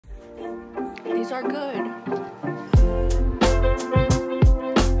These are good.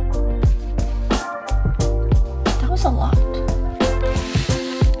 That was a lot.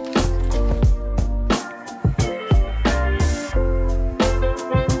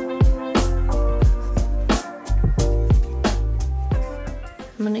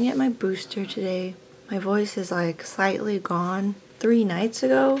 I'm gonna get my booster today. My voice is like slightly gone. 3 nights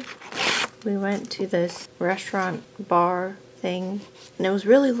ago, we went to this restaurant bar thing and it was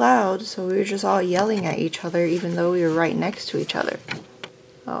really loud, so we were just all yelling at each other even though we were right next to each other.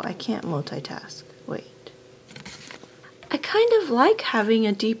 Oh, I can't multitask. Wait. I kind of like having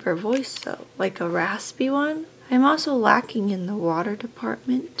a deeper voice though, like a raspy one. I'm also lacking in the water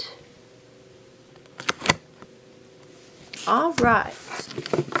department. Alright.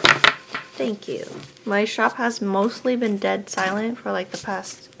 Thank you. My shop has mostly been dead silent for like the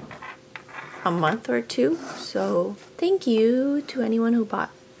past a month or 2, so thank you to anyone who bought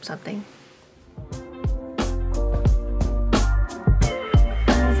something.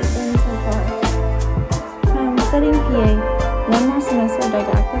 How's it been so far? I'm studying PA. 1 more semester of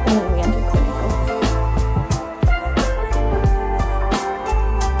didactic and then we enter clinical.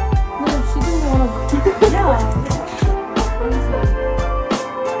 No, she didn't want to. Yeah.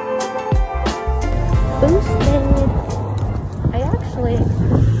 Boosted. I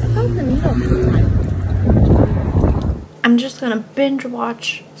felt the needle this time. I'm just gonna binge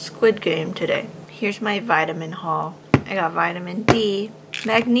watch Squid Game today. Here's my vitamin haul. I got vitamin D,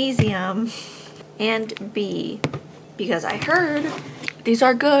 magnesium, and B because I heard these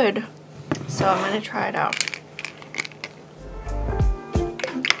are good. So I'm gonna try it out.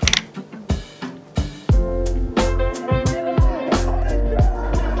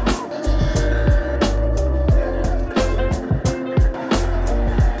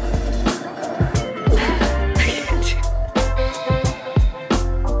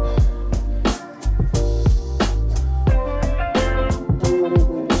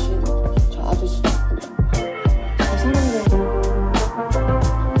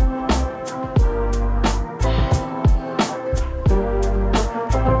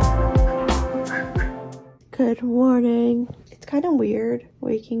 Good morning. It's kind of weird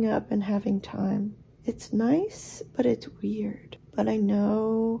waking up and having time. It's nice, but it's weird. But I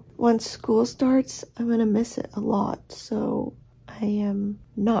know once school starts, I'm gonna miss it a lot. So I am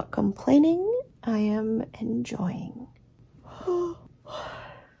not complaining. I am enjoying.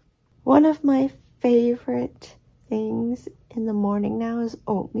 One of my favorite things in the morning now is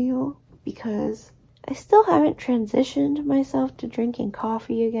oatmeal because I still haven't transitioned myself to drinking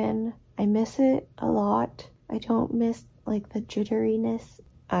coffee again. I miss it a lot. I don't miss like the jitteriness.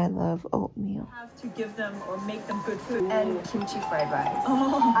 I love oatmeal. Have to give them or make them good food. And kimchi fried rice.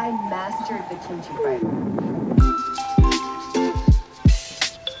 Oh. I mastered the kimchi fried rice.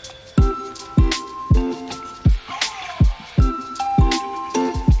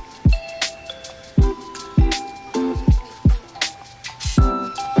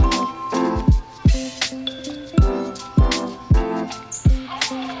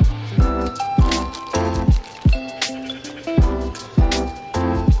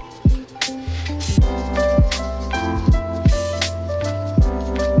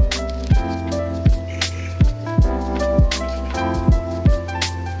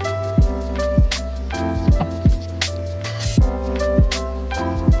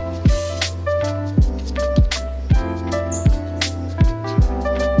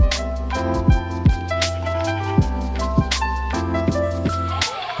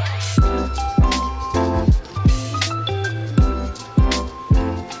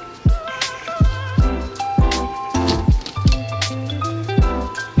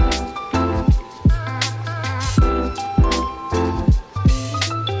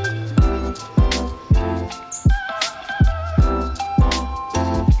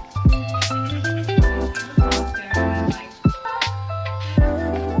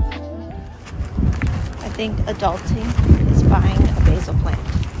 I think adulting is buying a basil plant.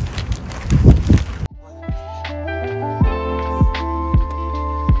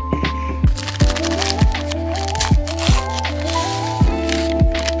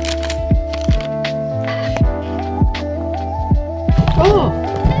 Oh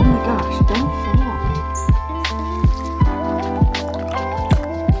my gosh, don't fall.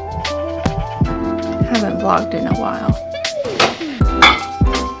 Haven't vlogged in a while.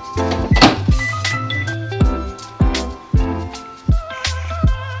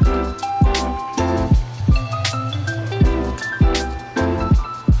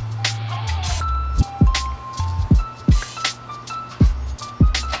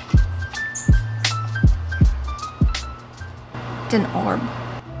 An orb.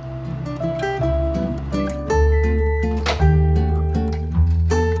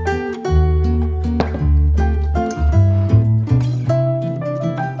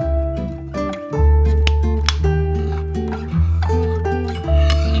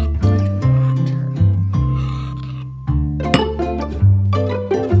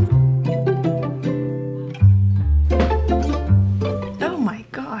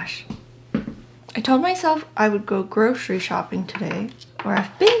 told myself I would go grocery shopping today, or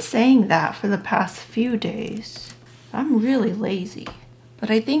I've been saying that for the past few days. I'm really lazy, but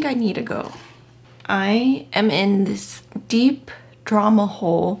I think I need to go. I am in this deep drama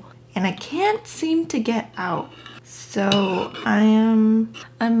hole and I can't seem to get out. So I'm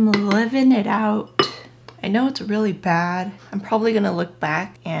living it out. I know it's really bad. I'm probably gonna look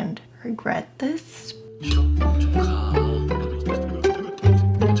back and regret this.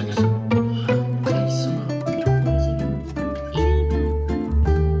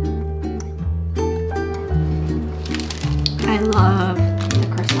 I love the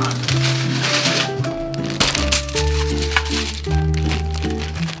croissant.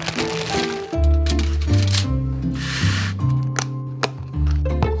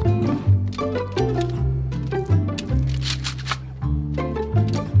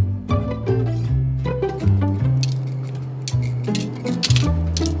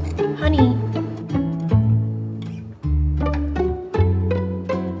 Honey.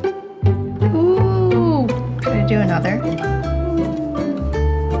 Ooh, should I do another?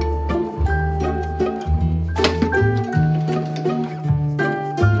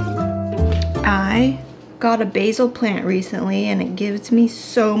 I got a basil plant recently and it gives me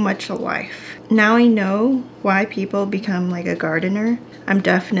so much life. Now I know why people become like a gardener. I'm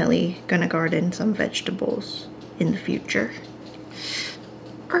definitely gonna garden some vegetables in the future.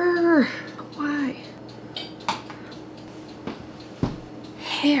 Why?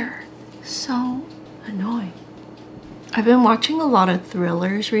 Hair. So annoying. I've been watching a lot of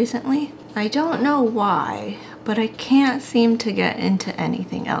thrillers recently. I don't know why, but I can't seem to get into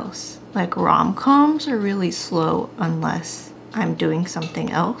anything else. Like rom-coms are really slow unless I'm doing something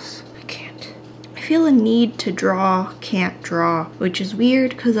else. I can't. I feel a need to draw, can't draw, which is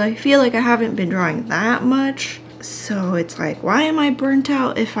weird because I feel like I haven't been drawing that much. So it's like, why am I burnt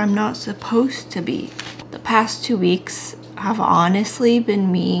out if I'm not supposed to be? The past 2 weeks have honestly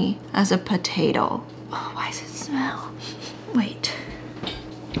been me as a potato. Oh, why does it smell? Wait.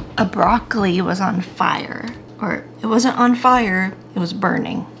 A broccoli was on fire. Or it wasn't on fire, it was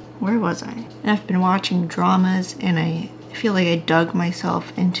burning. Where was I? And I've been watching dramas and I feel like I dug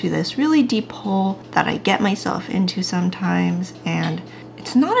myself into this really deep hole that I get myself into sometimes, and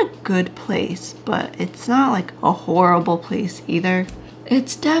it's not a good place, but it's not like a horrible place either.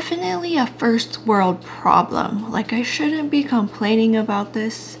 It's definitely a first world problem. Like, I shouldn't be complaining about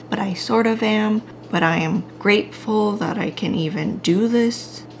this, but I sort of am. But I am grateful that I can even do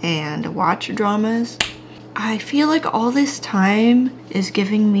this and watch dramas. I feel like all this time is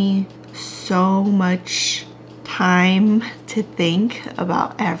giving me so much time to think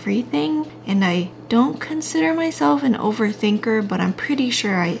about everything, and I don't consider myself an overthinker, but I'm pretty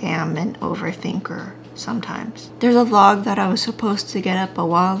sure I am an overthinker sometimes. There's a vlog that I was supposed to get up a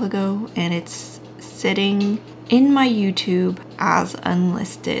while ago, and it's sitting in my YouTube as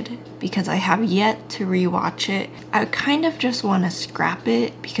unlisted because I have yet to rewatch it. I kind of just want to scrap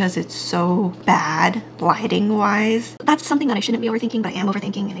it because it's so bad lighting wise. That's something that I shouldn't be overthinking, but I am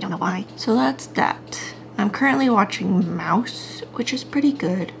overthinking and I don't know why. So that's that. I'm currently watching Mouse, which is pretty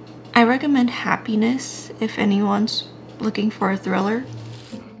good. I recommend Happiness if anyone's looking for a thriller.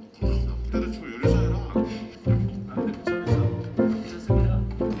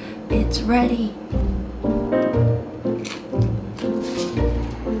 It's ready.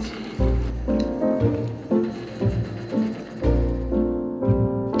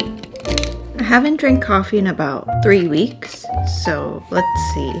 I haven't drank coffee in about 3 weeks, so let's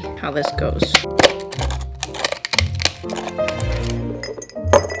see how this goes.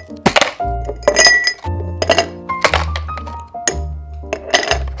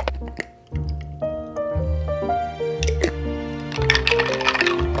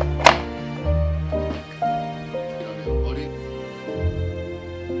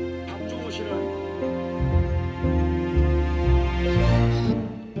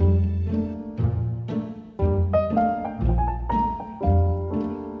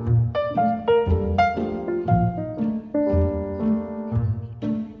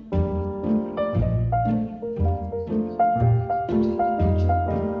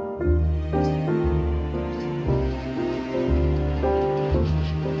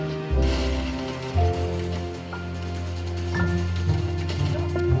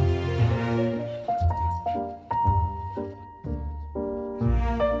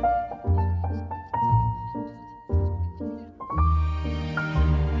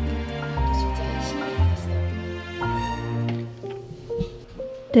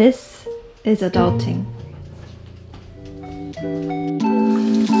 This is adulting.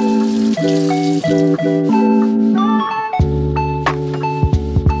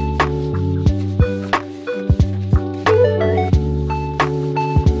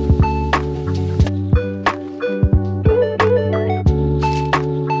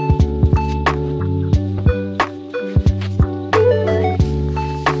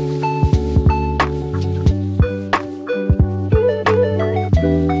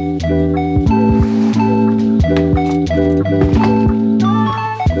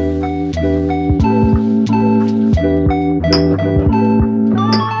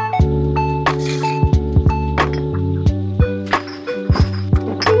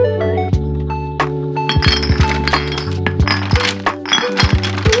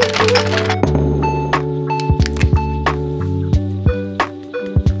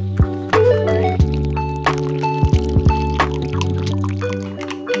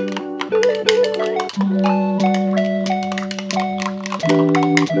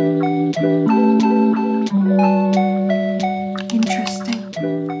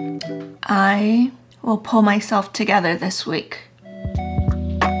 pull myself together this week.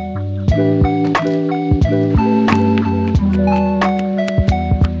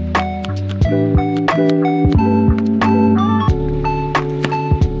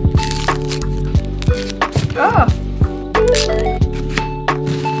 Oh.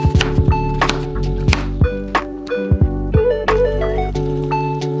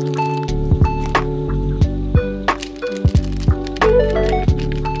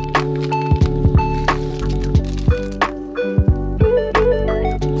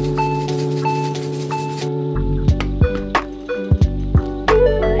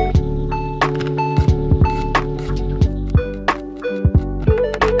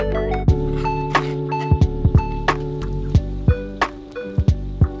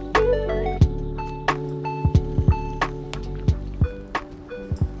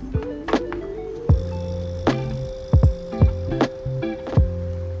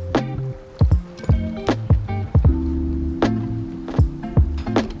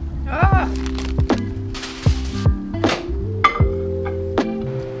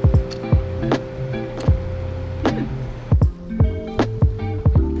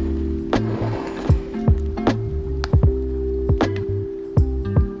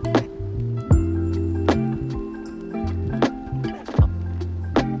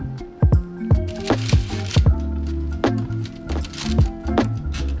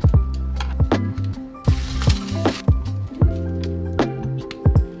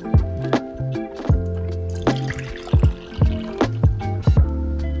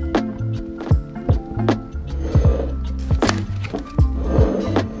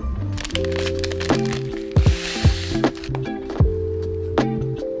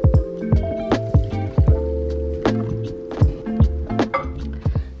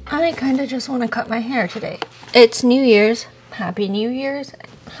 I kinda just want to cut my hair today. It's New Year's. Happy New Year's.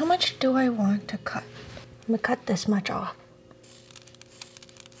 How much do I want to cut? I'm gonna cut this much off.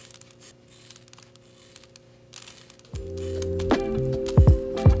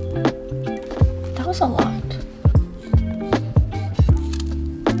 That was a lot.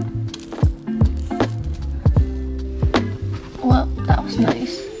 Well, that was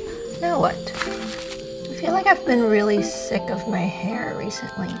nice. Now what? I feel like I've been really sick of my hair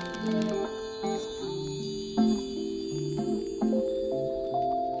recently.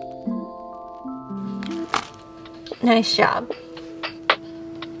 Nice job.